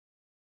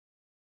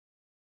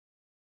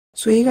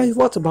So hey guys,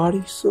 what's up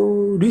buddy? So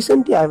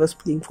recently I was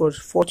playing for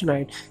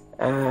Fortnite,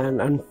 and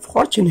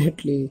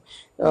unfortunately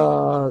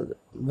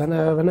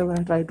whenever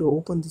I try to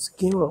open this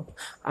game up,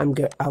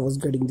 I was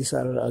getting this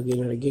error again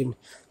and again.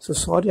 So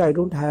sorry, I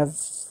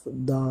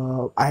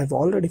have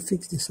already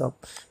fixed this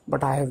up,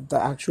 but I have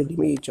the actual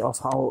image of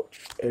how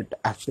it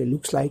actually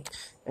looks like,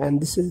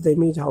 and this is the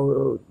image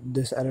how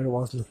this error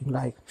was looking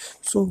like.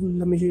 So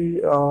let me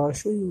show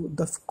you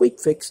the quick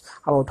fix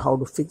about how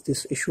to fix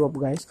this issue up,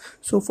 guys.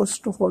 So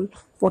first of all,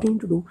 what you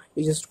need to do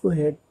is just go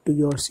ahead to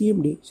your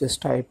CMD,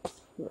 just type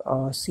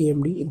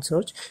CMD in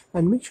search,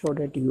 and make sure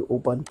that you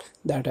open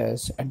that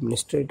as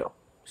administrator.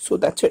 So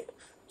that's it.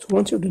 So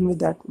once you're done with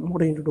that,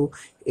 what you need to do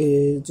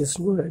is just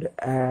go ahead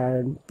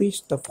and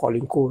paste the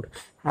following code.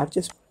 I've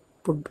just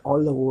put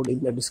all the code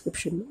in the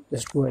description.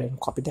 Just go ahead and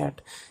copy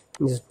that,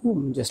 and just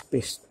boom, just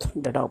paste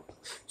that up.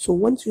 So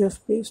once you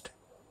have pasted,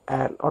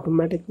 and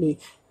automatically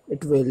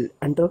it will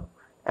enter,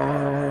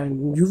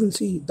 and you will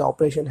see the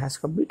operation has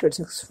completed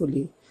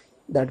successfully.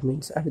 That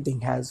means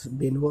everything has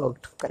been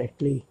worked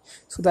correctly.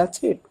 So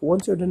that's it.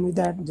 Once you're done with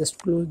that, just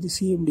close the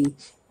CMD,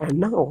 and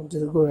now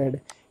just go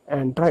ahead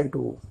and try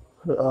to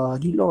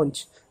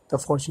relaunch the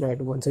Fortnite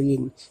once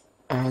again,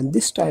 and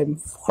this time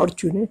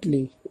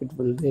fortunately it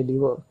will really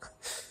work.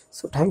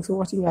 So thanks for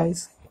watching,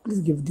 guys. Please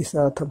give this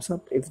a thumbs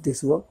up if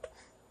this worked,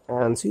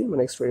 and see you in my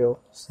next video.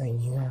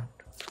 Signing out.